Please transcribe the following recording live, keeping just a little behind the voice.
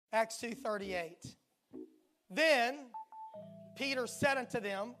Acts 2:38. Then Peter said unto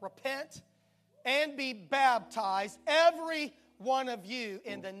them, repent and be baptized, every one of you,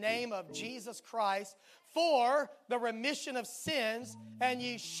 in the name of Jesus Christ, for the remission of sins, and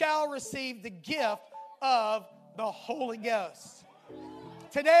ye shall receive the gift of the Holy Ghost.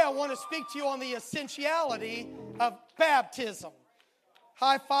 Today I want to speak to you on the essentiality of baptism.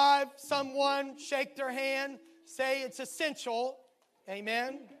 High five someone, shake their hand, say it's essential.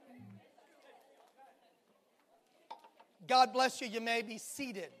 Amen. God bless you. You may be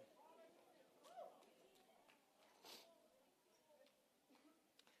seated.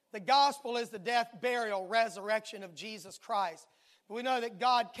 The gospel is the death, burial, resurrection of Jesus Christ. We know that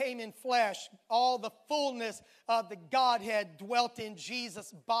God came in flesh. All the fullness of the Godhead dwelt in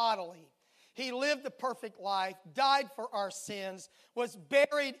Jesus bodily. He lived the perfect life, died for our sins, was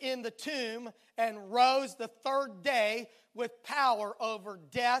buried in the tomb, and rose the third day with power over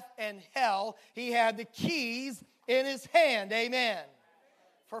death and hell. He had the keys in his hand. Amen.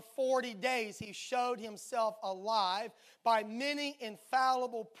 For 40 days he showed himself alive by many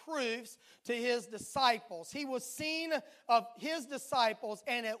infallible proofs to his disciples. He was seen of his disciples,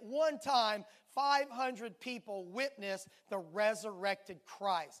 and at one time 500 people witnessed the resurrected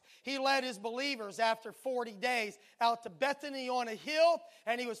Christ. He led his believers after 40 days out to Bethany on a hill,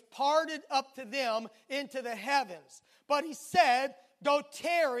 and he was parted up to them into the heavens. But he said, go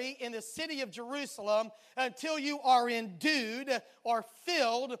tarry in the city of Jerusalem until you are endued or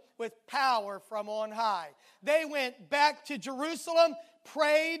filled with power from on high. They went back to Jerusalem,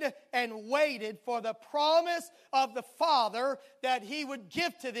 prayed, and waited for the promise of the Father that he would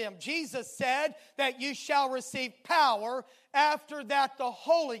give to them. Jesus said that you shall receive power after that the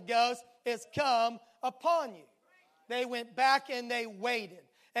Holy Ghost is come upon you. They went back and they waited.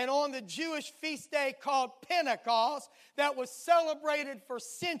 And on the Jewish feast day called Pentecost, that was celebrated for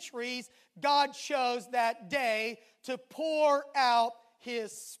centuries, God chose that day to pour out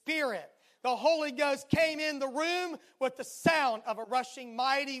his Spirit. The Holy Ghost came in the room with the sound of a rushing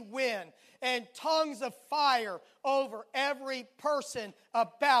mighty wind and tongues of fire over every person.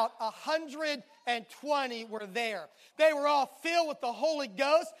 About 120 were there. They were all filled with the Holy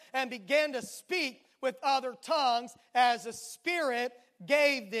Ghost and began to speak with other tongues as the Spirit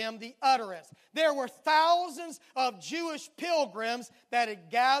gave them the utterance. There were thousands of Jewish pilgrims that had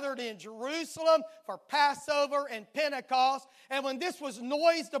gathered in Jerusalem for Passover and Pentecost. And when this was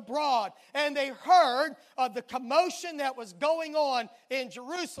noised abroad and they heard of the commotion that was going on in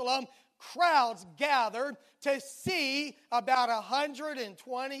Jerusalem, crowds gathered to see about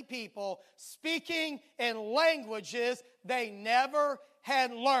 120 people speaking in languages they never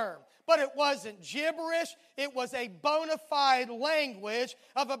had learned. But it wasn't gibberish. It was a bona fide language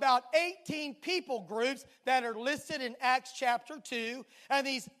of about 18 people groups that are listed in Acts chapter 2. And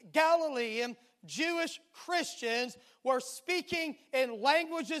these Galilean Jewish Christians were speaking in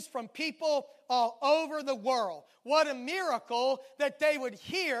languages from people all over the world. What a miracle that they would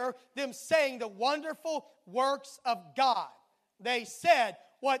hear them saying the wonderful works of God. They said,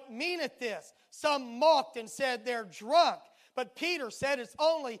 what meaneth this? Some mocked and said they're drunk. But Peter said it's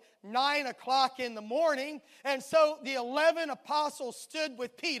only 9 o'clock in the morning. And so the 11 apostles stood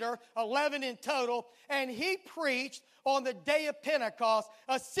with Peter, 11 in total, and he preached on the day of Pentecost,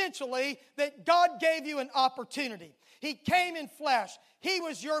 essentially that God gave you an opportunity. He came in flesh. He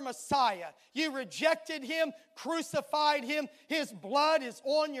was your Messiah. You rejected him, crucified him. His blood is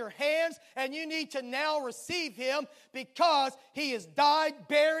on your hands, and you need to now receive him because he has died,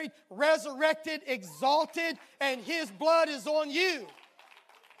 buried, resurrected, exalted, and his blood is on you.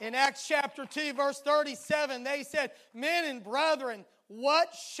 In Acts chapter 2, verse 37, they said, men and brethren,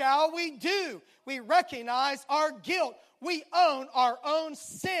 what shall we do? We recognize our guilt. We own our own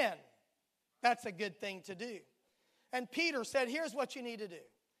sin. That's a good thing to do. And Peter said, here's what you need to do.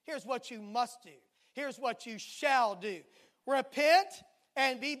 Here's what you must do. Here's what you shall do. Repent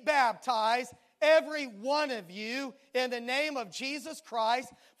and be baptized, every one of you, in the name of Jesus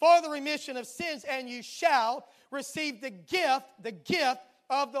Christ, for the remission of sins, and you shall receive the gift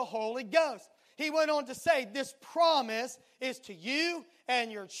of the Holy Ghost. He went on to say, this promise is to you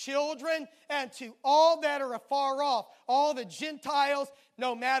and your children and to all that are afar off, all the Gentiles,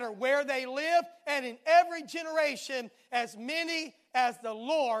 no matter where they live, and in every generation, as many as the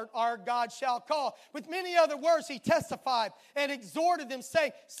Lord our God shall call. With many other words, he testified and exhorted them,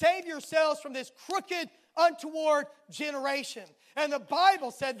 saying, save yourselves from this crooked, untoward generation. And the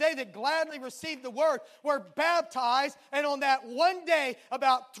Bible said they that gladly received the word were baptized, and on that one day,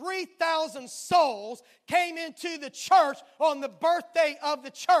 about 3,000 souls came into the church on the birthday of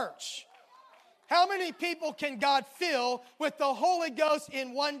the church. How many people can God fill with the Holy Ghost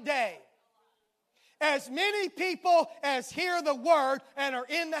in one day? As many people as hear the word and are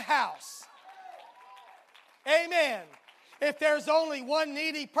in the house. Amen. If there's only one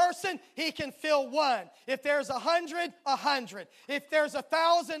needy person, he can fill one. If there's 100, 100. If there's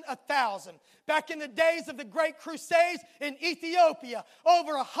 1,000, 1,000. Back in the days of the Great Crusades in Ethiopia,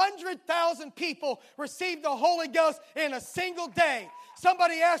 over 100,000 people received the Holy Ghost in a single day.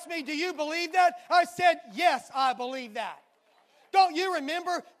 Somebody asked me, do you believe that? I said, yes, I believe that. Don't you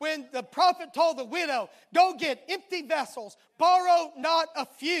remember when the prophet told the widow, go get empty vessels, borrow not a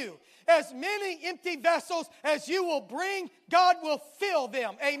few. As many empty vessels as you will bring, God will fill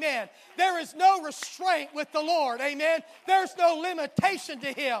them. Amen. There is no restraint with the Lord. Amen. There's no limitation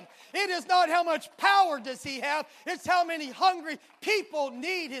to Him. It is not how much power does He have. It's how many hungry people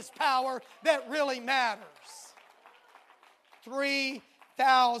need His power that really matters.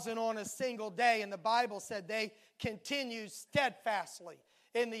 3,000 on a single day. And the Bible said they continued steadfastly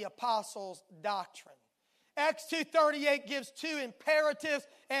in the apostles' doctrine. Acts 2:38 gives two imperatives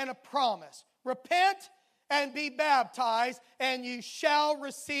and a promise. Repent and be baptized, and you shall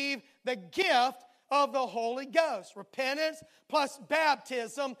receive the gift of the Holy Ghost. Repentance plus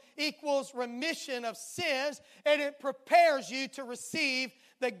baptism equals remission of sins, and it prepares you to receive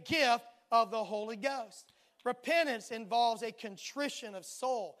the gift of the Holy Ghost. Repentance involves a contrition of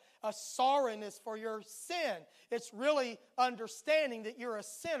soul, a sorrowness for your sin. It's really understanding that you're a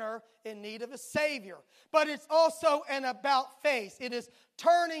sinner in need of a Savior. But it's also an about face. It is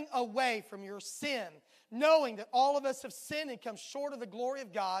turning away from your sin, knowing that all of us have sinned and come short of the glory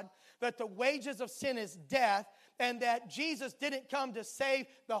of God, that the wages of sin is death, and that Jesus didn't come to save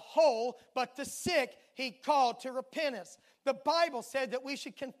the whole, but the sick He called to repentance. The Bible said that we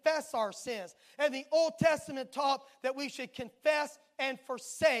should confess our sins, and the Old Testament taught that we should confess and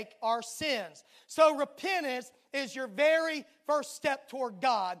forsake our sins. So repentance is your very first step toward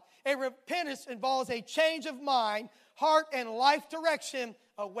God. And repentance involves a change of mind, heart, and life direction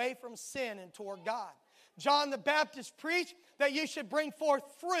away from sin and toward God. John the Baptist preached that you should bring forth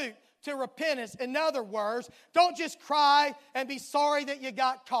fruit to repentance. In other words, don't just cry and be sorry that you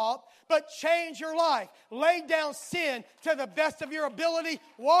got caught, but change your life. Lay down sin to the best of your ability.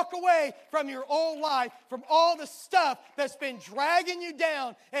 Walk away from your old life, from all the stuff that's been dragging you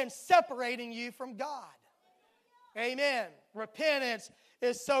down and separating you from God. Amen. Repentance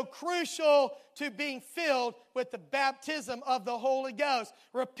is so crucial to being filled with the baptism of the Holy Ghost.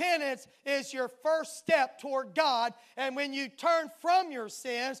 Repentance is your first step toward God, and when you turn from your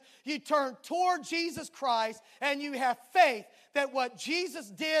sins, you turn toward Jesus Christ, and you have faith that what Jesus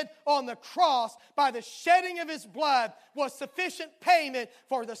did on the cross by the shedding of His blood was sufficient payment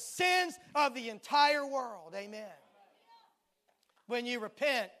for the sins of the entire world. Amen. When you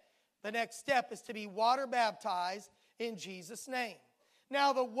repent, the next step is to be water baptized in Jesus' name.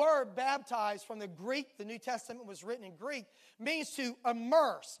 Now, the word baptized from the Greek, the New Testament was written in Greek, means to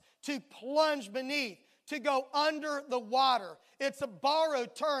immerse, to plunge beneath, to go under the water. It's a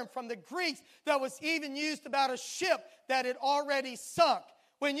borrowed term from the Greeks that was even used about a ship that had already sunk.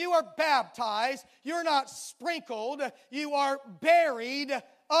 When you are baptized, you're not sprinkled, you are buried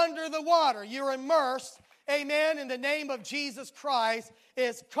under the water. You're immersed, amen, in the name of Jesus Christ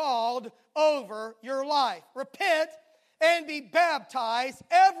is called over your life. Repent and be baptized,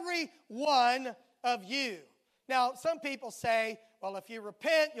 every one of you. Now, some people say, well, if you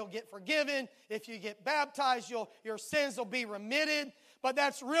repent, you'll get forgiven. If you get baptized, your sins will be remitted. But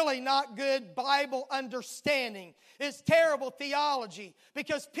that's really not good Bible understanding. It's terrible theology,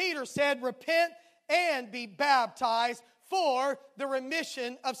 because Peter said, repent and be baptized for the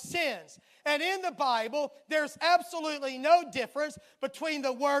remission of sins. And in the Bible, there's absolutely no difference between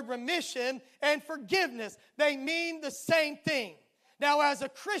the word remission and forgiveness. They mean the same thing. Now, as a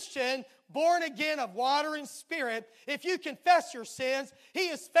Christian, born again of water and spirit, if you confess your sins, He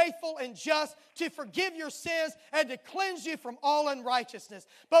is faithful and just to forgive your sins and to cleanse you from all unrighteousness.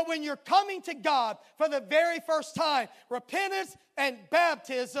 But when you're coming to God for the very first time, repentance and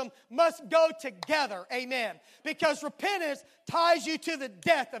baptism must go together. Amen. Because repentance ties you to the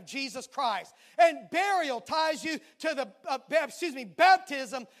death of Jesus Christ, and burial ties you to the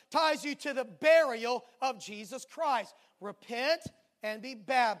baptism ties you to the burial of Jesus Christ. Repent and be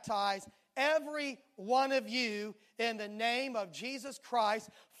baptized, every one of you, in the name of Jesus Christ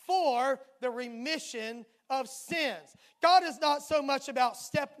for the remission of sins. God is not so much about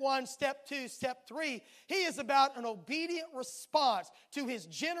step 1, step 2, step 3. He is about an obedient response to His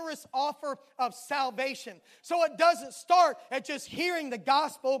generous offer of salvation. So it doesn't start at just hearing the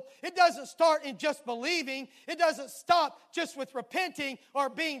gospel. It doesn't start in just believing. It doesn't stop just with repenting or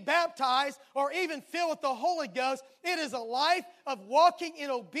being baptized or even filled with the Holy Ghost. It is a life of walking in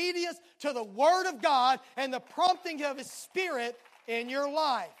obedience to the Word of God and the prompting of His Spirit in your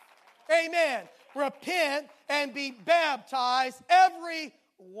life. Amen. Repent and be baptized, every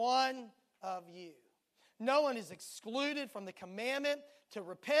one of you. No one is excluded from the commandment to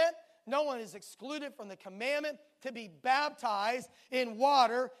repent. No one is excluded from the commandment to be baptized in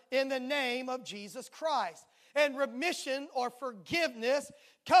water in the name of Jesus Christ. And remission or forgiveness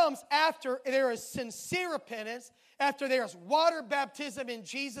comes after there is sincere repentance, after there is water baptism in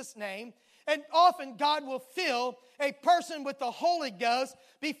Jesus' name. And often God will fill a person with the Holy Ghost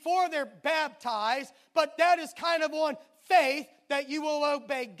before they're baptized, but that is kind of on faith that you will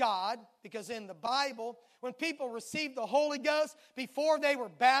obey God, because in the Bible, when people received the Holy Ghost, before they were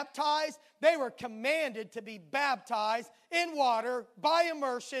baptized, they were commanded to be baptized in water by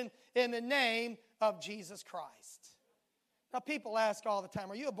immersion in the name of Jesus Christ. Now, people ask all the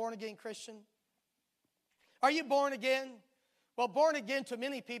time, are you a born-again Christian? Are you born again? Well, born again to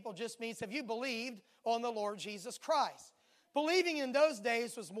many people just means, have you believed on the Lord Jesus Christ? Believing in those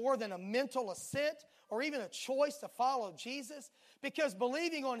days was more than a mental assent or even a choice to follow Jesus, because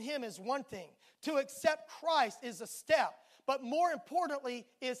believing on Him is one thing. To accept Christ is a step. But more importantly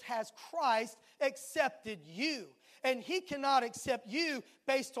is, has Christ accepted you? And He cannot accept you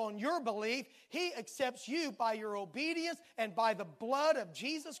based on your belief. He accepts you by your obedience and by the blood of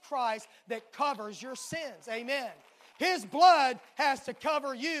Jesus Christ that covers your sins. Amen. His blood has to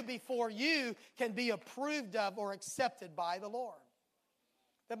cover you before you can be approved of or accepted by the Lord.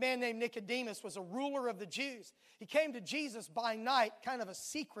 The man named Nicodemus was a ruler of the Jews. He came to Jesus by night, kind of a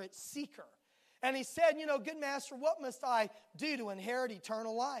secret seeker. And he said, good master, what must I do to inherit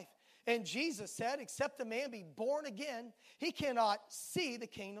eternal life? And Jesus said, except a man be born again, he cannot see the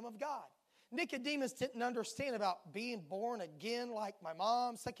kingdom of God. Nicodemus didn't understand about being born again like my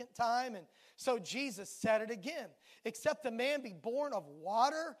mom, second time. And so Jesus said it again. Except a man be born of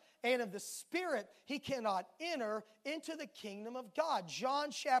water and of the Spirit, he cannot enter into the kingdom of God. John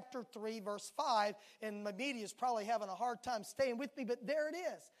chapter 3, verse 5. And my media is probably having a hard time staying with me, but there it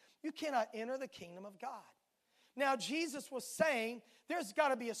is. You cannot enter the kingdom of God. Now, Jesus was saying there's got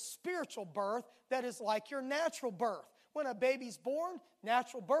to be a spiritual birth that is like your natural birth. When a baby's born,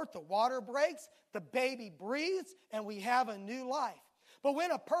 natural birth, the water breaks, the baby breathes, and we have a new life. But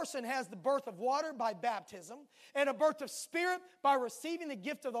when a person has the birth of water by baptism and a birth of spirit by receiving the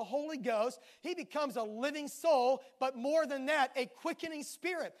gift of the Holy Ghost, he becomes a living soul, but more than that, a quickening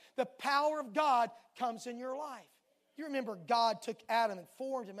spirit. The power of God comes in your life. You remember God took Adam and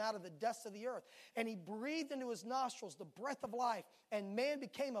formed him out of the dust of the earth, and He breathed into his nostrils the breath of life, and man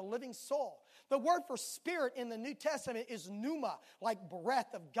became a living soul. The word for spirit in the New Testament is pneuma, like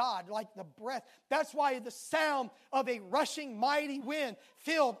breath of God, like the breath. That's why the sound of a rushing mighty wind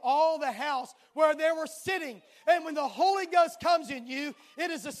filled all the house where they were sitting. And when the Holy Ghost comes in you, it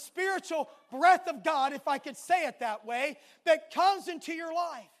is a spiritual breath of God, if I could say it that way, that comes into your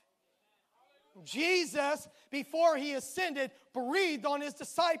life. Jesus, before He ascended, breathed on His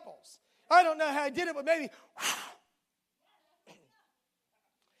disciples. I don't know how He did it, but maybe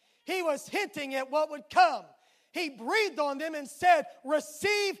He was hinting at what would come. He breathed on them and said,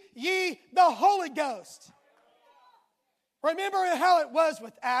 receive ye the Holy Ghost. Remember how it was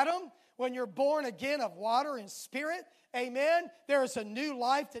with Adam when you're born again of water and spirit? Amen. There is a new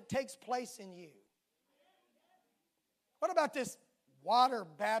life that takes place in you. What about this water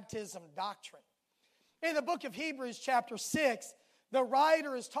baptism doctrine? In the book of Hebrews chapter 6, the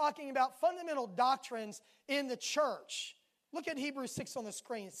writer is talking about fundamental doctrines in the church. Look at Hebrews 6 on the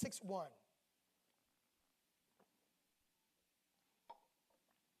screen, 6:1.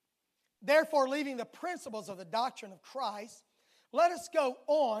 Therefore, leaving the principles of the doctrine of Christ, let us go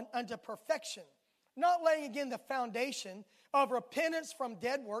on unto perfection, not laying again the foundation of repentance from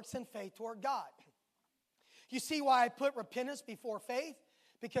dead works and faith toward God. You see why I put repentance before faith?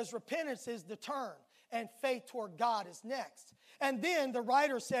 Because repentance is the turn, and faith toward God is next. And then the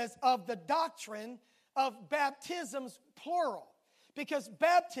writer says of the doctrine of baptisms, plural. Because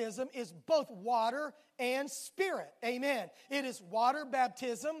baptism is both water and spirit. Amen. It is water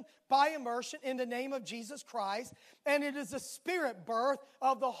baptism by immersion in the name of Jesus Christ. And it is a spirit birth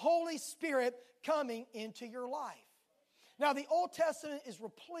of the Holy Spirit coming into your life. Now, the Old Testament is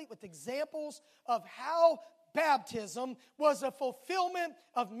replete with examples of how baptism was a fulfillment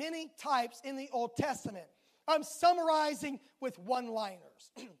of many types in the Old Testament. I'm summarizing with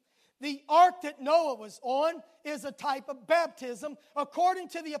one-liners. The ark that Noah was on is a type of baptism according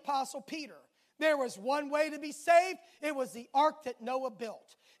to the Apostle Peter. There was one way to be saved. It was the ark that Noah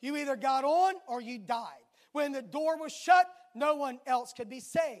built. You either got on or you died. When the door was shut, no one else could be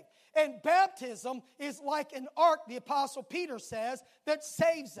saved. And baptism is like an ark, the Apostle Peter says, that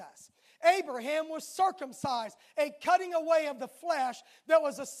saves us. Abraham was circumcised, a cutting away of the flesh that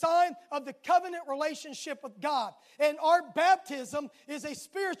was a sign of the covenant relationship with God. And our baptism is a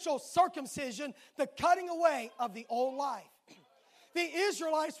spiritual circumcision, the cutting away of the old life. The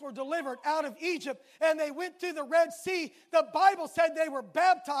Israelites were delivered out of Egypt and they went through the Red Sea. The Bible said they were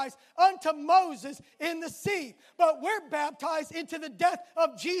baptized unto Moses in the sea. But we're baptized into the death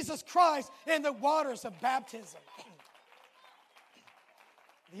of Jesus Christ in the waters of baptism.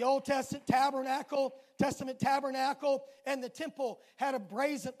 The Old Testament tabernacle and the temple had a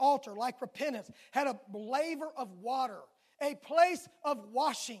brazen altar like repentance, had a laver of water, a place of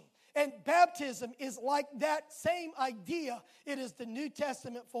washing. And baptism is like that same idea. It is the New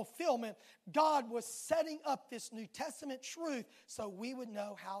Testament fulfillment. God was setting up this New Testament truth so we would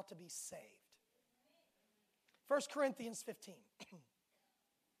know how to be saved. 1 Corinthians 15.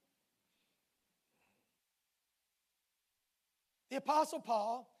 The Apostle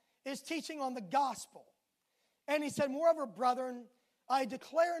Paul is teaching on the gospel. And he said, moreover, brethren, I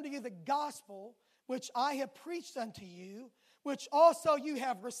declare unto you the gospel which I have preached unto you, which also you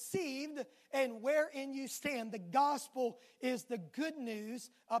have received, and wherein you stand. The gospel is the good news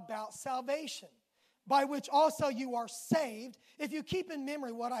about salvation, by which also you are saved, if you keep in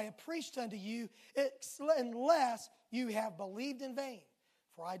memory what I have preached unto you, unless you have believed in vain.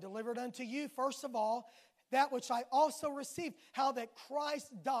 For I delivered unto you, first of all, that which I also received, how that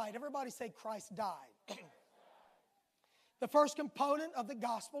Christ died. Everybody say Christ died. The first component of the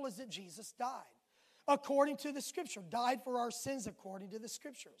gospel is that Jesus died. According to the Scripture, died for our sins according to the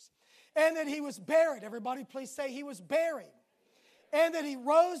Scriptures. And that he was buried. Everybody please say he was buried. And that he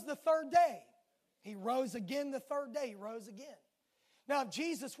rose the third day. He rose again the third day. He rose again. Now, if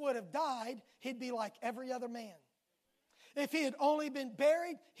Jesus would have died, he'd be like every other man. If he had only been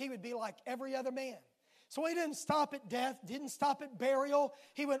buried, he would be like every other man. So he didn't stop at death, didn't stop at burial.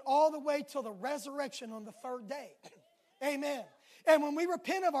 He went all the way till the resurrection on the third day. Amen. And when we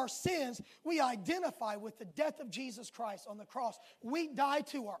repent of our sins, we identify with the death of Jesus Christ on the cross. We die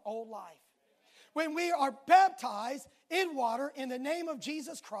to our old life. When we are baptized in water in the name of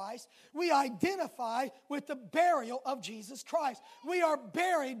Jesus Christ, we identify with the burial of Jesus Christ. We are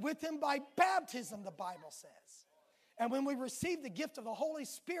buried with him by baptism, the Bible says. And when we receive the gift of the Holy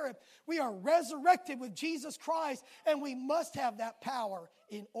Spirit, we are resurrected with Jesus Christ, and we must have that power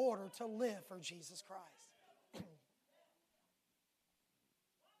in order to live for Jesus Christ.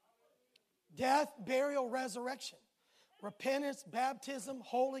 Death, burial, resurrection. Repentance, baptism,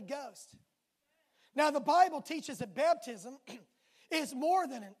 Holy Ghost. Now, the Bible teaches that baptism is more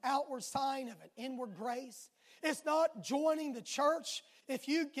than an outward sign of an inward grace. It's not joining the church. If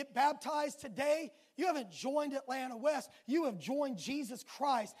you get baptized today, you haven't joined Atlanta West. You have joined Jesus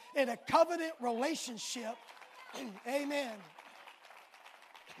Christ in a covenant relationship. Amen.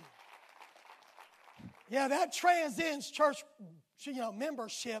 Yeah, that transcends church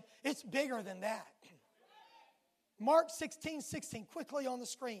membership. It's bigger than that. Mark 16:16, quickly on the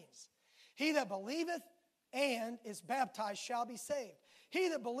screens. He that believeth and is baptized shall be saved. He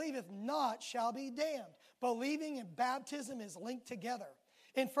that believeth not shall be damned. Believing and baptism is linked together.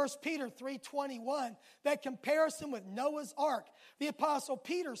 In 1 Peter 3:21, that comparison with Noah's ark, the Apostle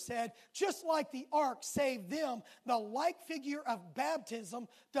Peter said, just like the ark saved them, the like figure of baptism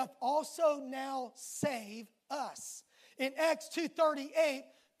doth also now save us. In Acts 2:38,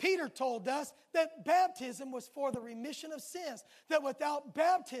 Peter told us that baptism was for the remission of sins, that without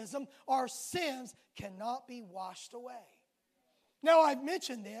baptism, our sins cannot be washed away. Now, I've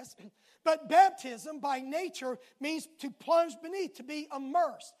mentioned this, but baptism by nature means to plunge beneath, to be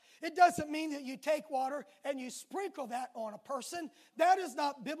immersed. It doesn't mean that you take water and you sprinkle that on a person. That is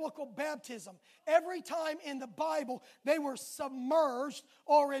not biblical baptism. Every time in the Bible they were submerged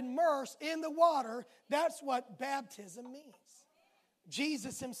or immersed in the water, that's what baptism means.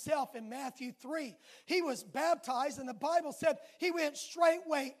 Jesus himself in Matthew 3, he was baptized, and the Bible said he went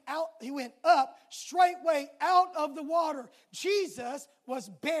up straightway out of the water. Jesus was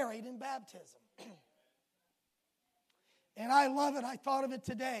buried in baptism. And I love it. I thought of it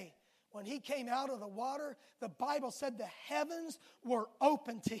today. When he came out of the water, the Bible said the heavens were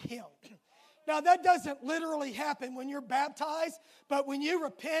open to him. Now, that doesn't literally happen when you're baptized, but when you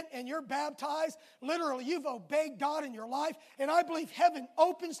repent and you're baptized, literally you've obeyed God in your life, and I believe heaven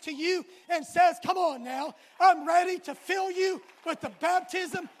opens to you and says, come on now, I'm ready to fill you with the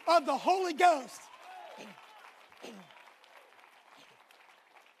baptism of the Holy Ghost.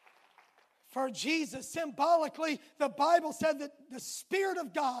 For Jesus, symbolically, the Bible said that the Spirit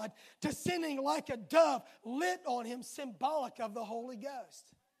of God descending like a dove lit on him, symbolic of the Holy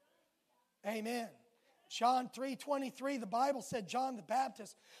Ghost. Amen. John 3:23, the Bible said John the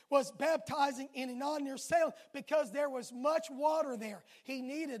Baptist was baptizing in Enon near Salem because there was much water there. He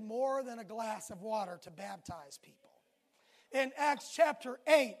needed more than a glass of water to baptize people. In Acts chapter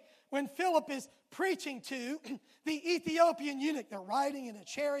 8, when Philip is preaching to the Ethiopian eunuch, they're riding in a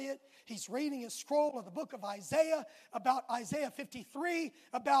chariot. He's reading a scroll of the book of Isaiah, about Isaiah 53,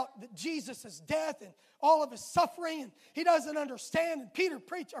 about Jesus' death and all of his suffering. And he doesn't understand. And Philip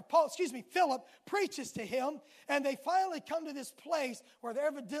preaches to him. And they finally come to this place where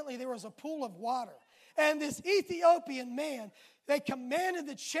evidently there was a pool of water. And this Ethiopian man, they commanded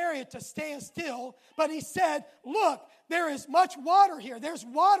the chariot to stand still, but he said, look, there is much water here. There's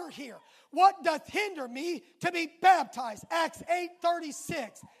water here. What doth hinder me to be baptized? Acts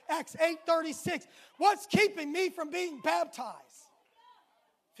 8:36. Acts 8:36. What's keeping me from being baptized?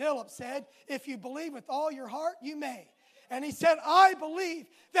 Philip said, if you believe with all your heart, you may. And he said, I believe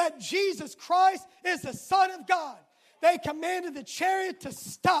that Jesus Christ is the Son of God. They commanded the chariot to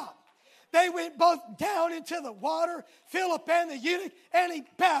stop. They went both down into the water, Philip and the eunuch, and he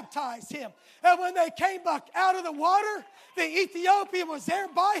baptized him. And when they came back out of the water, the Ethiopian was there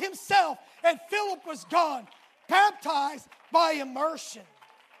by himself, and Philip was gone, baptized by immersion.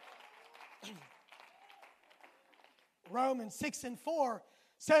 Romans 6:4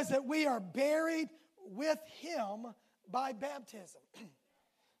 says that we are buried with him by baptism.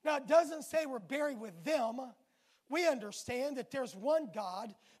 Now, it doesn't say we're buried with them. We understand that there's one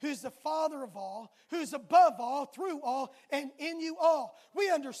God who's the Father of all, who's above all, through all, and in you all. We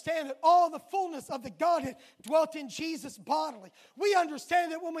understand that all the fullness of the Godhead dwelt in Jesus bodily. We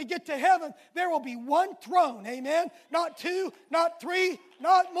understand that when we get to heaven, there will be one throne, amen? Not two, not three,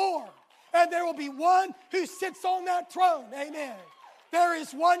 not more. And there will be one who sits on that throne, amen? There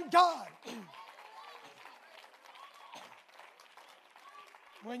is one God.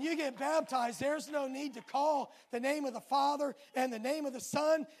 When you get baptized, there's no need to call the name of the Father and the name of the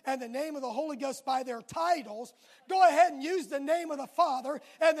Son and the name of the Holy Ghost by their titles. Go ahead and use the name of the Father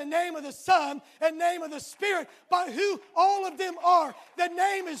and the name of the Son and name of the Spirit by who all of them are. The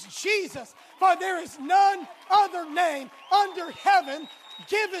name is Jesus, for there is none other name under heaven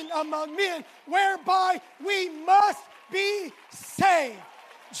given among men whereby we must be saved.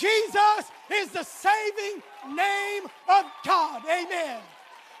 Jesus is the saving name of God. Amen.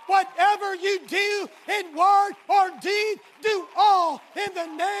 Whatever you do in word or deed, do all in the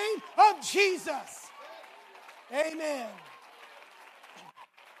name of Jesus. Amen.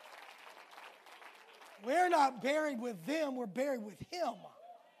 We're not buried with them, we're buried with him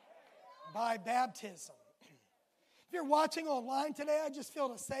by baptism. If you're watching online today, I just feel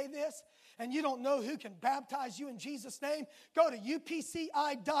to say this, and you don't know who can baptize you in Jesus' name, go to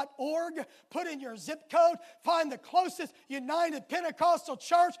upci.org, put in your zip code, find the closest United Pentecostal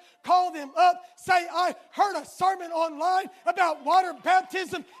church, call them up, say, I heard a sermon online about water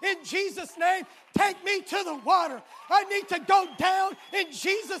baptism in Jesus' name. Take me to the water. I need to go down in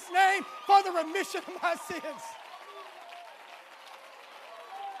Jesus' name for the remission of my sins.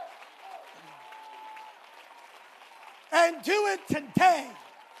 And do it today.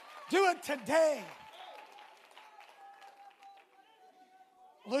 Do it today.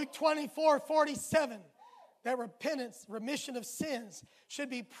 Luke 24:47, that repentance, remission of sins, should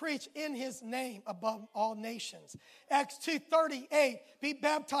be preached in his name above all nations. Acts 2:38, be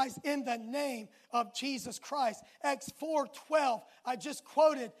baptized in the name of Jesus Christ. Acts 4:12, I just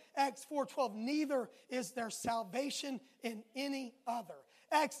quoted Acts 4:12, neither is there salvation in any other.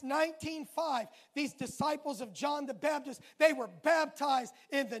 Acts 19:5, these disciples of John the Baptist, they were baptized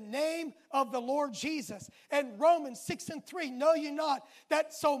in the name of the Lord Jesus. And Romans 6:3, know you not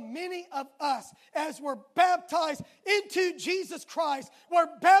that so many of us as were baptized into Jesus Christ were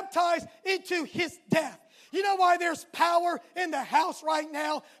baptized into his death. You know why there's power in the house right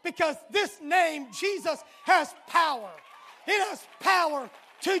now? Because this name, Jesus, has power. It has power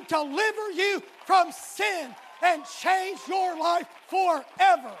to deliver you from sin and change your life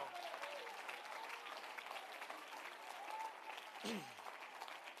forever.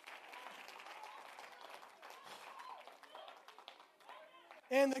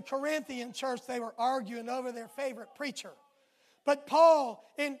 In the Corinthian church, they were arguing over their favorite preacher. But Paul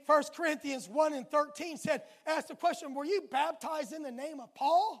in 1 Corinthians 1 and 13 asked the question, were you baptized in the name of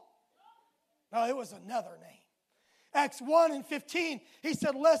Paul? No, it was another name. Acts 1 and 15, he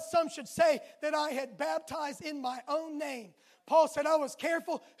said, lest some should say that I had baptized in my own name. Paul said, I was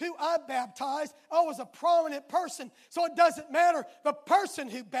careful who I baptized. I was a prominent person. So it doesn't matter the person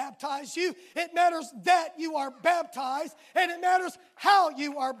who baptized you. It matters that you are baptized. And it matters how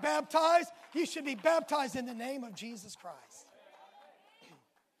you are baptized. You should be baptized in the name of Jesus Christ.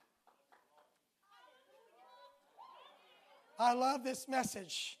 I love this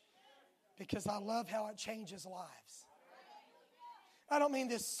message because I love how it changes lives. I don't mean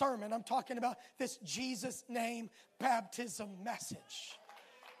this sermon. I'm talking about this Jesus name baptism message.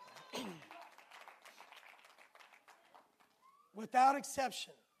 Without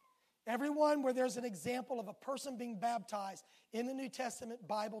exception, everyone where there's an example of a person being baptized in the New Testament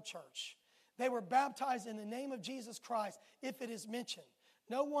Bible church, they were baptized in the name of Jesus Christ if it is mentioned.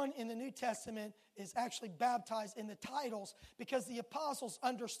 No one in the New Testament is actually baptized in the titles because the apostles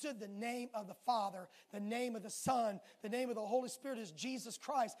understood the name of the Father, the name of the Son, the name of the Holy Spirit is Jesus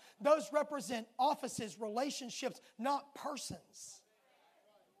Christ. Those represent offices, relationships, not persons.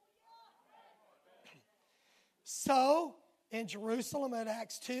 So, in Jerusalem at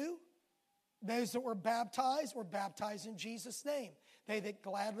Acts 2, those that were baptized in Jesus' name. They that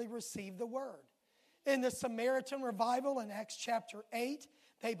gladly received the word. In the Samaritan revival in Acts chapter 8,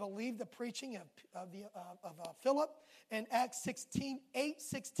 they believed the preaching of Philip. In Acts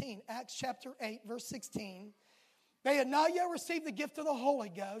 8:16, Acts chapter 8, verse 16, they had not yet received the gift of the Holy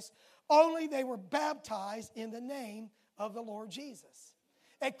Ghost, only they were baptized in the name of the Lord Jesus.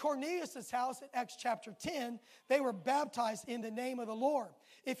 At Cornelius' house in Acts chapter 10, they were baptized in the name of the Lord.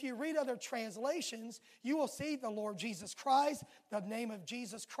 If you read other translations, you will see the Lord Jesus Christ, the name of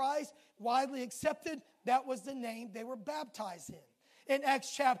Jesus Christ, widely accepted. That was the name they were baptized in. In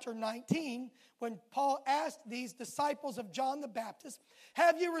Acts chapter 19, when Paul asked these disciples of John the Baptist,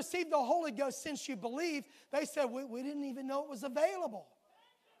 have you received the Holy Ghost since you believed? They said, we didn't even know it was available.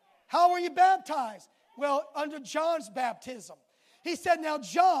 How were you baptized? Well, under John's baptism. He said, now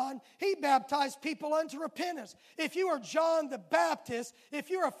John, he baptized people unto repentance. If you are John the Baptist, if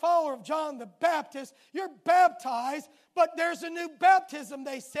you're a follower of John the Baptist, you're baptized, but there's a new baptism,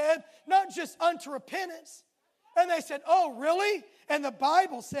 they said, not just unto repentance. And they said, oh, really? And the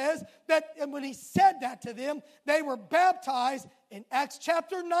Bible says that when he said that to them, they were baptized in Acts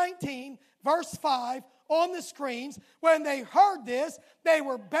chapter 19, verse 5, on the screens. When they heard this, they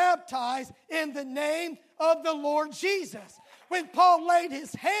were baptized in the name of the Lord Jesus. When Paul laid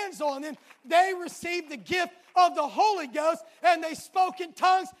his hands on them, they received the gift of the Holy Ghost, and they spoke in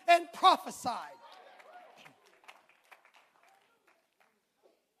tongues and prophesied.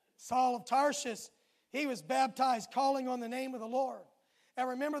 Saul of Tarshish, he was baptized calling on the name of the Lord. And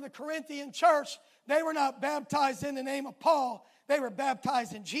remember the Corinthian church, they were not baptized in the name of Paul. They were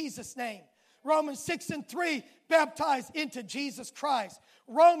baptized in Jesus' name. Romans 6 and 3, baptized into Jesus Christ.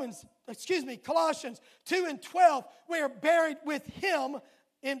 Colossians 2 and 12, we are buried with him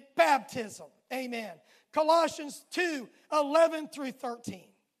in baptism. Amen. Colossians 2, 11 through 13.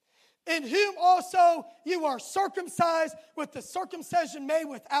 In whom also you are circumcised with the circumcision made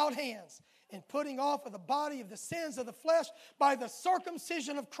without hands, in putting off of the body of the sins of the flesh by the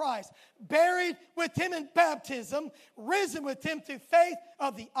circumcision of Christ, buried with him in baptism, risen with him through faith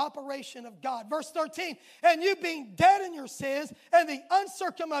of the operation of God. Verse 13, and you being dead in your sins, and the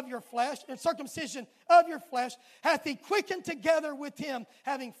circumcision of your flesh, hath he quickened together with him,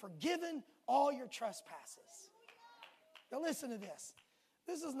 having forgiven all your trespasses. Now listen to this.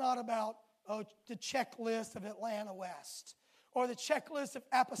 This is not about the checklist of Atlanta West or the checklist of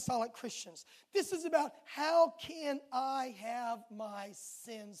apostolic Christians. This is about how can I have my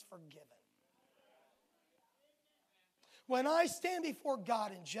sins forgiven? When I stand before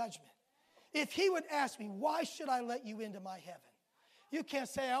God in judgment, if he would ask me, why should I let you into my heaven? You can't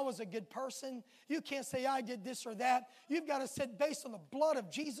say I was a good person. You can't say I did this or that. You've got to say based on the blood of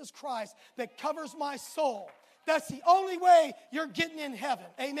Jesus Christ that covers my soul. That's the only way you're getting in heaven.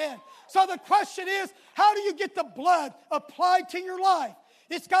 Amen. So the question is, how do you get the blood applied to your life?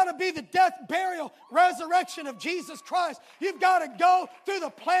 It's got to be the death, burial, resurrection of Jesus Christ. You've got to go through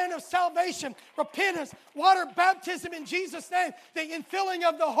the plan of salvation, repentance, water baptism in Jesus' name, the infilling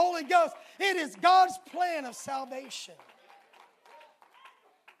of the Holy Ghost. It is God's plan of salvation.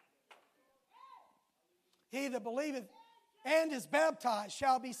 He that believeth and is baptized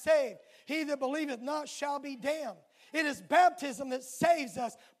shall be saved. He that believeth not shall be damned. It is baptism that saves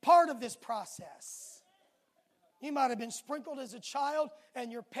us, part of this process. You might have been sprinkled as a child,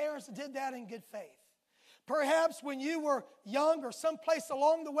 and your parents did that in good faith. Perhaps when you were young or someplace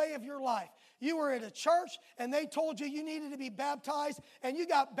along the way of your life, you were at a church and they told you you needed to be baptized, and you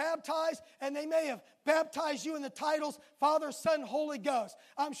got baptized, and they may have baptized you in the titles Father, Son, Holy Ghost.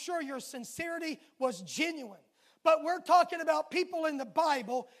 I'm sure your sincerity was genuine. But we're talking about people in the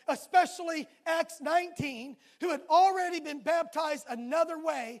Bible, especially Acts 19, who had already been baptized another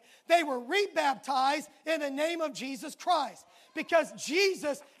way. They were rebaptized in the name of Jesus Christ, because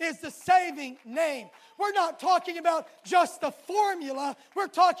Jesus is the saving name. We're not talking about just the formula. We're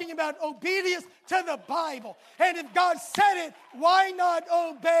talking about obedience to the Bible. And if God said it, why not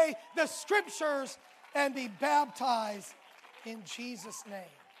obey the Scriptures and be baptized in Jesus' name?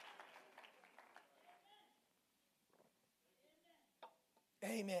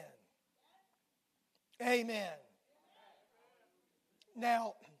 Amen. Amen.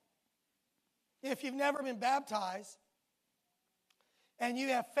 Now, if you've never been baptized and you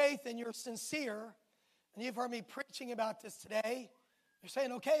have faith and you're sincere, and you've heard me preaching about this today, you're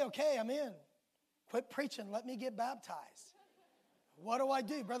saying, okay, I'm in. Quit preaching. Let me get baptized. What do I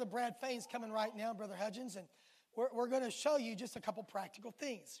do? Brother Brad Fain's coming right now, Brother Hudgens, and we're going to show you just a couple practical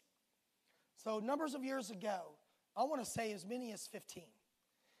things. So numbers of years ago, I want to say as many as 15.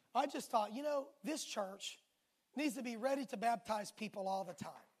 I just thought, this church needs to be ready to baptize people all the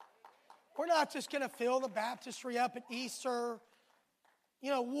time. We're not just going to fill the baptistry up at Easter.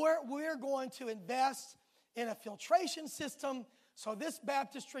 We're going to invest in a filtration system so this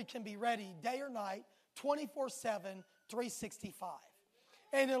baptistry can be ready day or night, 24/7, 365.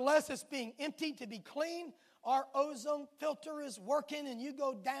 And unless it's being emptied to be clean, our ozone filter is working and you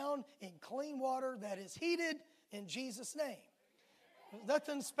go down in clean water that is heated in Jesus' name. There's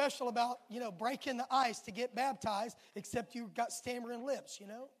nothing special about, breaking the ice to get baptized, except you got stammering lips,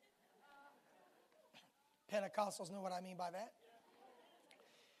 Pentecostals know what I mean by that.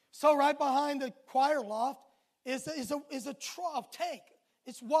 So right behind the choir loft is a trough tank.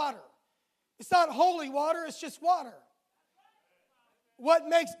 It's water. It's not holy water, it's just water. What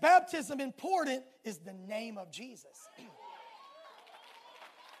makes baptism important is the name of Jesus.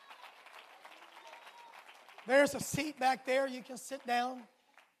 There's a seat back there. You can sit down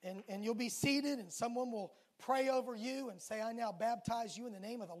and you'll be seated, and someone will pray over you and say, I now baptize you in the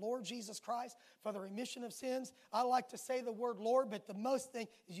name of the Lord Jesus Christ for the remission of sins. I like to say the word Lord, but the most thing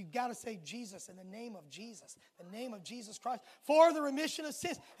is you got to say Jesus, in the name of Jesus, the name of Jesus Christ for the remission of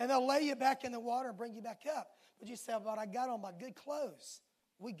sins. And they'll lay you back in the water and bring you back up. But you say, but I got on my good clothes.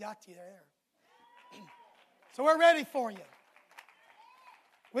 We got you there. So we're ready for you.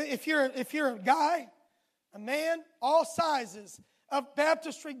 If you're a guy, a man, all sizes of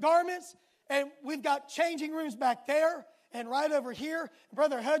baptistry garments, and we've got changing rooms back there and right over here.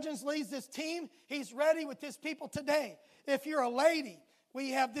 Brother Hudgens leads this team. He's ready with his people today. If you're a lady,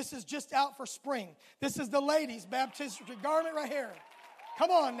 this is just out for spring. This is the ladies' baptistry garment right here. Come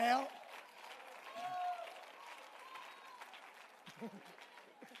on now.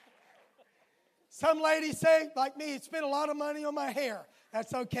 Some ladies say, like me, spend a lot of money on my hair.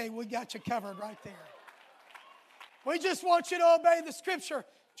 That's okay. We got you covered right there. We just want you to obey the Scripture.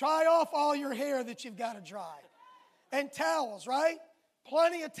 Dry off all your hair that you've got to dry. And towels, right?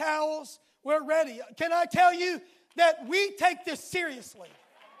 Plenty of towels. We're ready. Can I tell you that we take this seriously?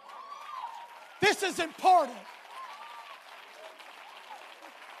 This is important.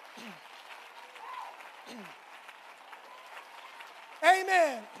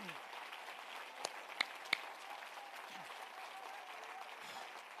 Amen.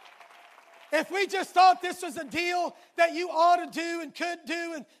 If we just thought this was a deal that you ought to do and could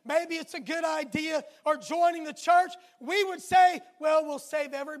do, and maybe it's a good idea, or joining the church, we would say, well, we'll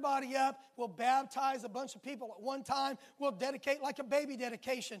save everybody up. We'll baptize a bunch of people at one time. We'll dedicate like a baby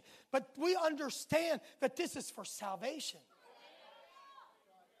dedication. But we understand that this is for salvation.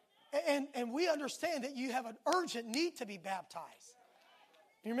 And we understand that you have an urgent need to be baptized.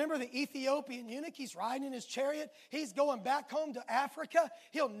 You remember the Ethiopian eunuch? He's riding in his chariot. He's going back home to Africa.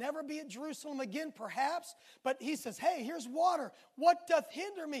 He'll never be at Jerusalem again, perhaps. But he says, hey, here's water. What doth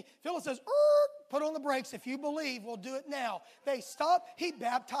hinder me? Philip says, put on the brakes. If you believe, we'll do it now. They stopped. He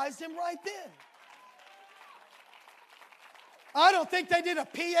baptized him right then. I don't think they did a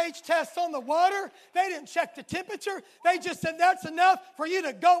pH test on the water. They didn't check the temperature. They just said, that's enough for you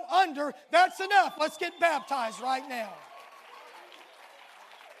to go under. That's enough. Let's get baptized right now.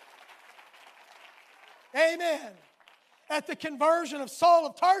 Amen. At the conversion of Saul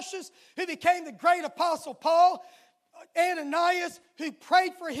of Tarsus, who became the great apostle Paul, Ananias, who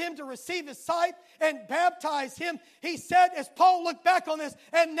prayed for him to receive his sight and baptized him, he said, as Paul looked back on this,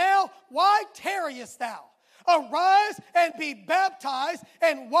 and now, why tarriest thou? Arise and be baptized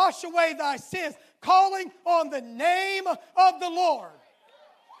and wash away thy sins, calling on the name of the Lord.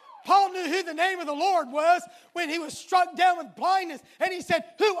 Paul knew who the name of the Lord was when he was struck down with blindness. And he said,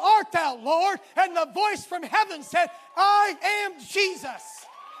 who art thou, Lord? And the voice from heaven said, I am Jesus.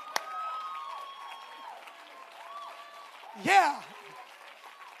 Yeah.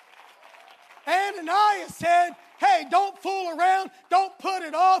 Ananias said, hey, don't fool around. Don't put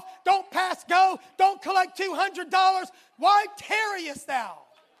it off. Don't pass go. Don't collect $200. Why tarriest thou?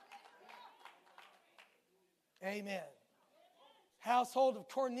 Amen. Household of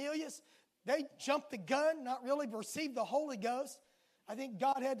Cornelius, they jumped the gun, not really received the Holy Ghost. I think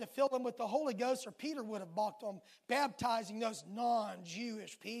God had to fill them with the Holy Ghost, or Peter would have balked on baptizing those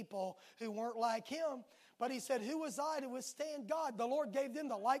non-Jewish people who weren't like him. But he said, who was I to withstand God? The Lord gave them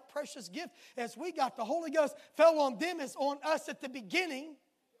the like precious gift as we got. The Holy Ghost fell on them as on us at the beginning.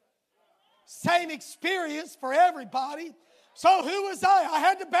 Same experience for everybody. So who was I? I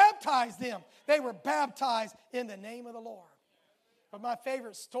had to baptize them. They were baptized in the name of the Lord. But my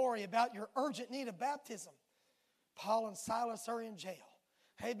favorite story about your urgent need of baptism, Paul and Silas are in jail.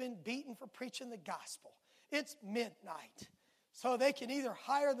 They've been beaten for preaching the gospel. It's midnight. So they can either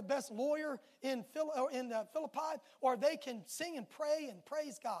hire the best lawyer in Philippi, or they can sing and pray and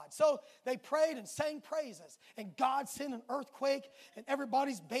praise God. So they prayed and sang praises. And God sent an earthquake, and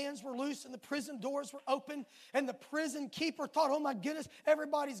everybody's bands were loose, and the prison doors were open. And the prison keeper thought, oh my goodness,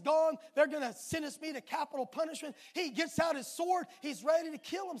 everybody's gone. They're going to sentence me to capital punishment. He gets out his sword. He's ready to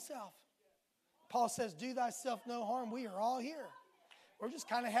kill himself. Paul says, do thyself no harm. We are all here. We're just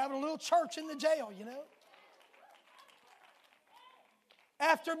kind of having a little church in the jail, you know.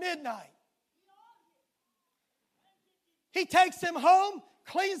 After midnight, he takes them home,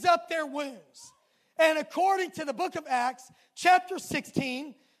 cleans up their wounds. And according to the book of Acts, chapter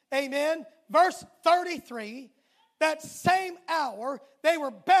 16, amen, verse 33, that same hour they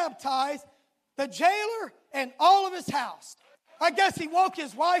were baptized, the jailer and all of his house. I guess he woke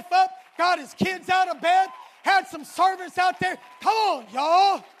his wife up, got his kids out of bed, had some servants out there. Come on,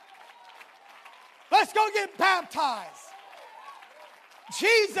 y'all. Let's go get baptized.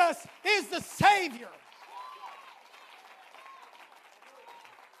 Jesus is the Savior.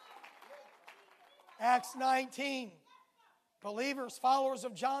 Acts 19, believers, followers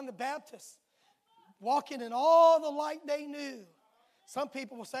of John the Baptist, walking in all the light they knew. Some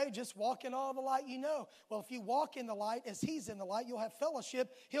people will say, just walk in all the light you know. Well, if you walk in the light as he's in the light, you'll have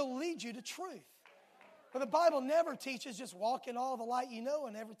fellowship. He'll lead you to truth. But the Bible never teaches just walk in all the light you know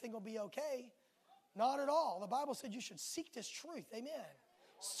and everything will be okay. Not at all. The Bible said you should seek this truth. Amen.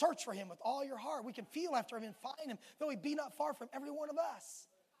 Search for him with all your heart. We can feel after him and find him, though he be not far from every one of us.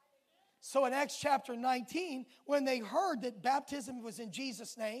 So in Acts chapter 19, when they heard that baptism was in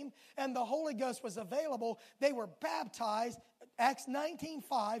Jesus' name and the Holy Ghost was available, they were baptized, Acts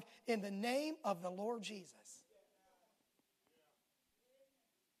 19:5, in the name of the Lord Jesus.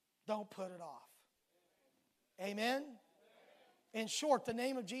 Don't put it off. Amen? In short, the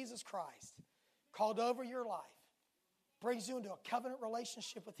name of Jesus Christ, called over your life, brings you into a covenant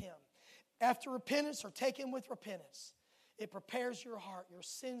relationship with him. After repentance or taken with repentance, it prepares your heart. Your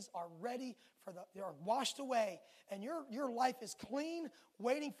sins are ready they are washed away, and your life is clean,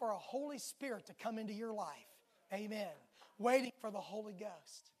 waiting for a Holy Spirit to come into your life. Amen. Waiting for the Holy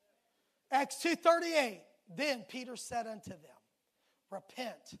Ghost. Acts 2:38, then Peter said unto them,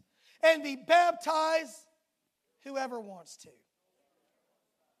 repent and be baptized, whoever wants to.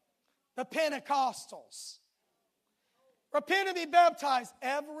 The Pentecostals. Repent and be baptized,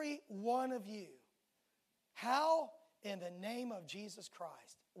 every one of you. How? In the name of Jesus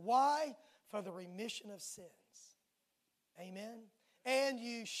Christ. Why? For the remission of sins. Amen. And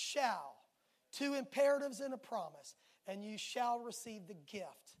you shall, two imperatives and a promise, and you shall receive the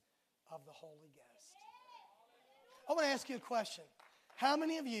gift of the Holy Ghost. I want to ask you a question. How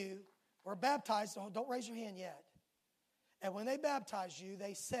many of you were baptized? Don't raise your hand yet. And when they baptized you,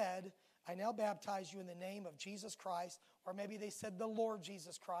 they said, I now baptize you in the name of Jesus Christ, or maybe they said the Lord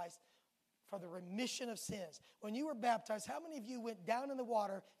Jesus Christ, for the remission of sins. When you were baptized, how many of you went down in the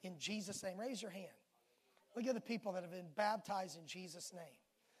water in Jesus' name? Raise your hand. Look at the people that have been baptized in Jesus' name.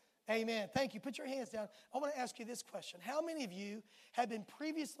 Amen. Thank you. Put your hands down. I want to ask you this question. How many of you have been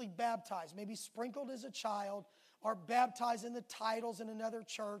previously baptized, maybe sprinkled as a child, or baptized in the titles in another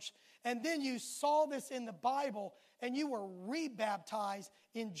church, and then you saw this in the Bible and you were rebaptized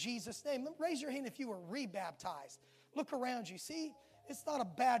in Jesus' name? Raise your hand if you were rebaptized. Look around you. See, it's not a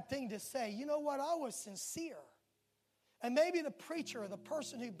bad thing to say, you know what, I was sincere. And maybe the preacher or the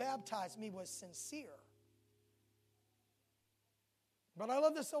person who baptized me was sincere. But I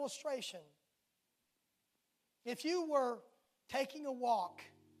love this illustration. If you were taking a walk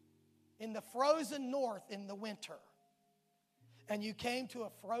in the frozen north in the winter, and you came to a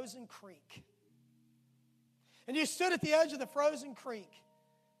frozen creek, and you stood at the edge of the frozen creek,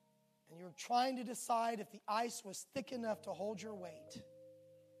 and you were trying to decide if the ice was thick enough to hold your weight. You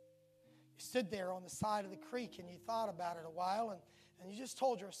stood there on the side of the creek, and you thought about it a while, and you just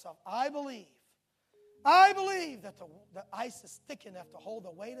told yourself, I believe that the ice is thick enough to hold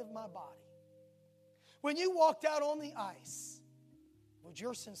the weight of my body. When you walked out on the ice, would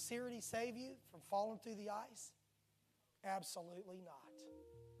your sincerity save you from falling through the ice? Absolutely not.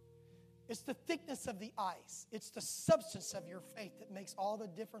 It's the thickness of the ice. It's the substance of your faith that makes all the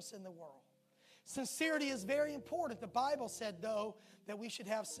difference in the world. Sincerity is very important. The Bible said, though, that we should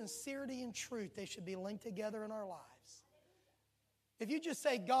have sincerity and truth. They should be linked together in our lives. If you just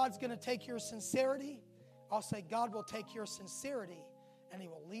say God's going to take your sincerity, I'll say God will take your sincerity and He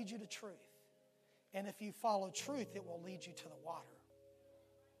will lead you to truth. And if you follow truth, it will lead you to the water.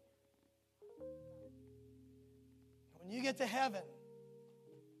 When you get to heaven,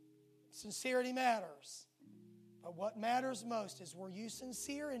 sincerity matters. But what matters most is, were you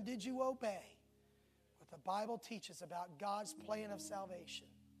sincere and did you obey what the Bible teaches about God's plan of salvation?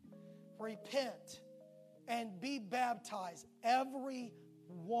 Repent and be baptized, every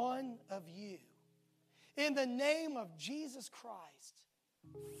one of you, in the name of Jesus Christ,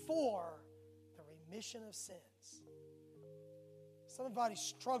 for the remission of sins. Somebody's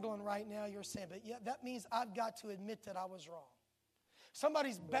struggling right now, you're saying, but yeah, that means I've got to admit that I was wrong.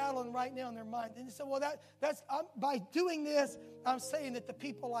 Somebody's battling right now in their mind. And they say, well, by doing this, I'm saying that the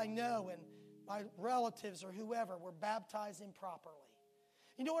people I know and my relatives or whoever were baptized improperly.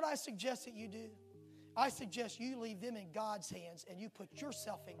 You know what I suggest that you do? I suggest you leave them in God's hands and you put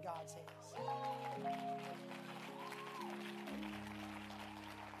yourself in God's hands.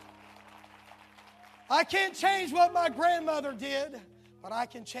 I can't change what my grandmother did, but I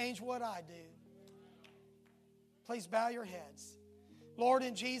can change what I do. Please bow your heads. Lord,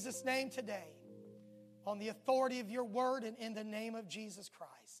 in Jesus' name today, on the authority of your word and in the name of Jesus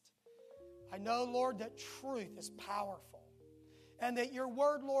Christ, I know, Lord, that truth is powerful and that your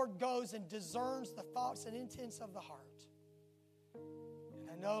word, Lord, goes and discerns the thoughts and intents of the heart. And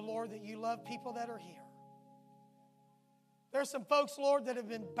I know, Lord, that you love people that are here. There are some folks, Lord, that have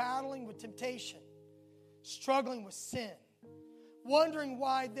been battling with temptation, struggling with sin, wondering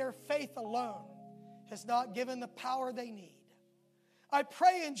why their faith alone has not given the power they need. I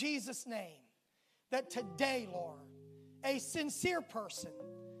pray in Jesus' name that today, Lord, a sincere person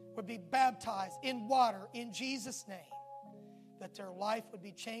would be baptized in water in Jesus' name, that their life would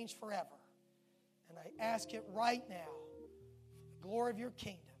be changed forever. And I ask it right now for the glory of your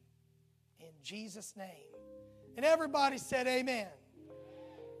kingdom in Jesus' name. And everybody said amen.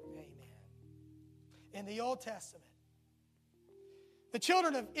 Amen. In the Old Testament, the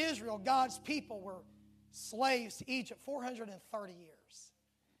children of Israel, God's people, were slaves to Egypt 430 years.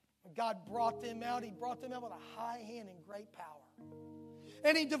 When God brought them out, He brought them out with a high hand and great power.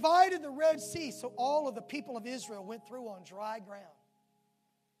 And He divided the Red Sea so all of the people of Israel went through on dry ground.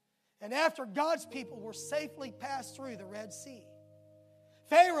 And after God's people were safely passed through the Red Sea,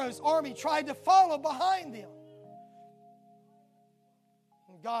 Pharaoh's army tried to follow behind them.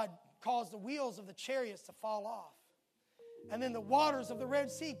 And God caused the wheels of the chariots to fall off. And then the waters of the Red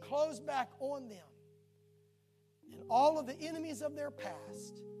Sea closed back on them. And all of the enemies of their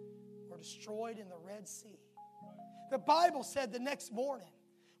past were destroyed in the Red Sea. The Bible said the next morning,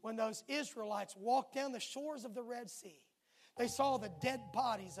 when those Israelites walked down the shores of the Red Sea, they saw the dead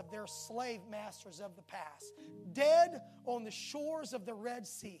bodies of their slave masters of the past, dead on the shores of the Red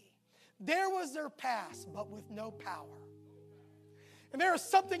Sea. There was their past, but with no power. And there is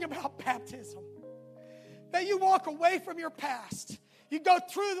something about baptism that you walk away from your past. You go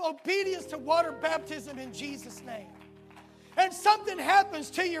through the obedience to water baptism in Jesus' name. And something happens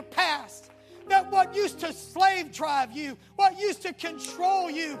to your past, that what used to slave drive you, what used to control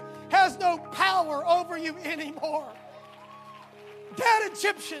you, has no power over you anymore. Dead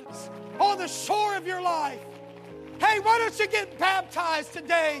Egyptians on the shore of your life. Hey, why don't you get baptized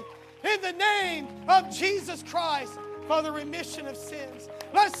today in the name of Jesus Christ for the remission of sins?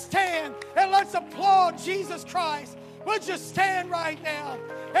 Let's stand and let's applaud Jesus Christ. Would you stand right now?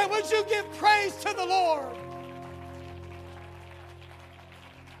 And would you give praise to the Lord?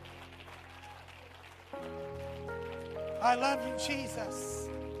 I love you, Jesus.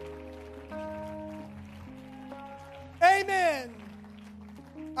 Amen.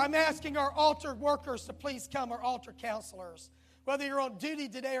 I'm asking our altar workers to please come, our altar counselors. Whether you're on duty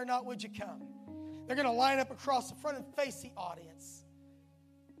today or not, would you come? They're going to line up across the front and face the audience.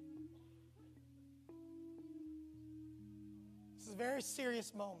 is a very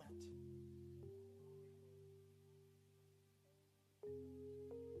serious moment.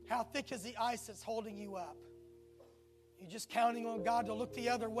 How thick is the ice that's holding you up? You're just counting on God to look the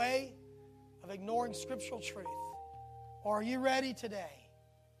other way of ignoring scriptural truth? Or are you ready today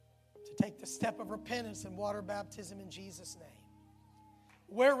to take the step of repentance and water baptism in Jesus' name?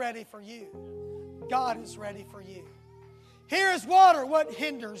 We're ready for you. God is ready for you. Here is water. What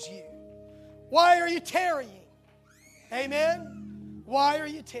hinders you? Why are you tarrying? Amen? Why are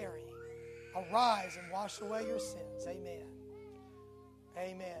you tarrying? Arise and wash away your sins. Amen.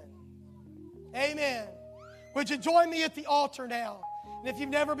 Amen. Amen. Would you join me at the altar now? And if you've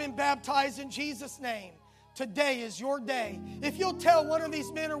never been baptized in Jesus' name, today is your day. If you'll tell one of these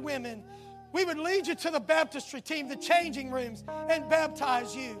men or women, we would lead you to the baptistry team, the changing rooms, and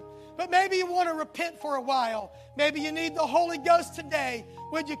baptize you. But maybe you want to repent for a while. Maybe you need the Holy Ghost today.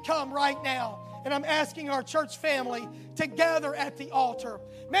 Would you come right now? And I'm asking our church family to gather at the altar.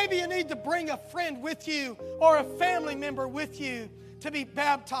 Maybe you need to bring a friend with you or a family member with you to be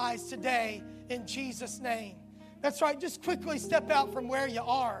baptized today in Jesus' name. That's right. Just quickly step out from where you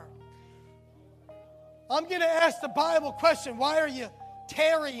are. I'm going to ask the Bible question. Why are you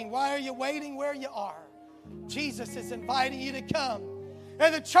tarrying? Why are you waiting where you are? Jesus is inviting you to come.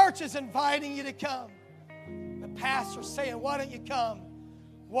 And the church is inviting you to come. The pastor's saying, why don't you come?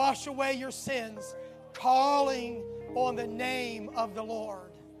 Wash away your sins, calling on the name of the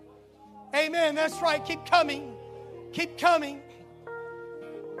Lord. Amen. That's right. Keep coming. Keep coming.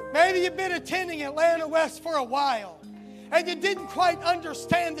 Maybe you've been attending Atlanta West for a while and you didn't quite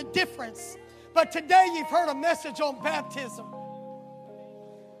understand the difference. But today you've heard a message on baptism.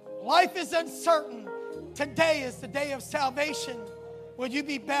 Life is uncertain. Today is the day of salvation. Would you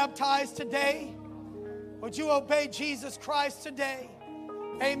be baptized today? Would you obey Jesus Christ today?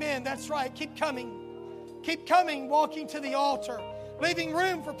 Amen. That's right. Keep coming. Keep coming, walking to the altar, leaving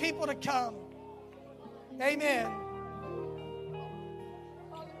room for people to come. Amen.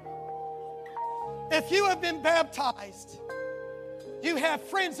 If you have been baptized, you have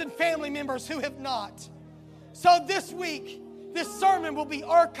friends and family members who have not. So this week, this sermon will be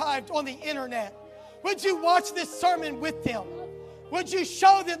archived on the internet. Would you watch this sermon with them? Would you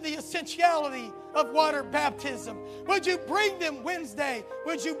show them the essentiality of water baptism? Would you bring them Wednesday?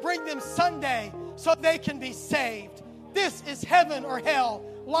 Would you bring them Sunday so they can be saved? This is heaven or hell,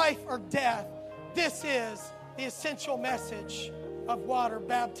 life or death. This is the essential message of water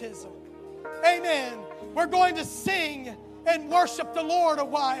baptism. Amen. We're going to sing and worship the Lord a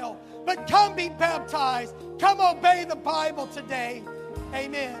while, but come be baptized. Come obey the Bible today.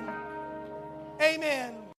 Amen. Amen.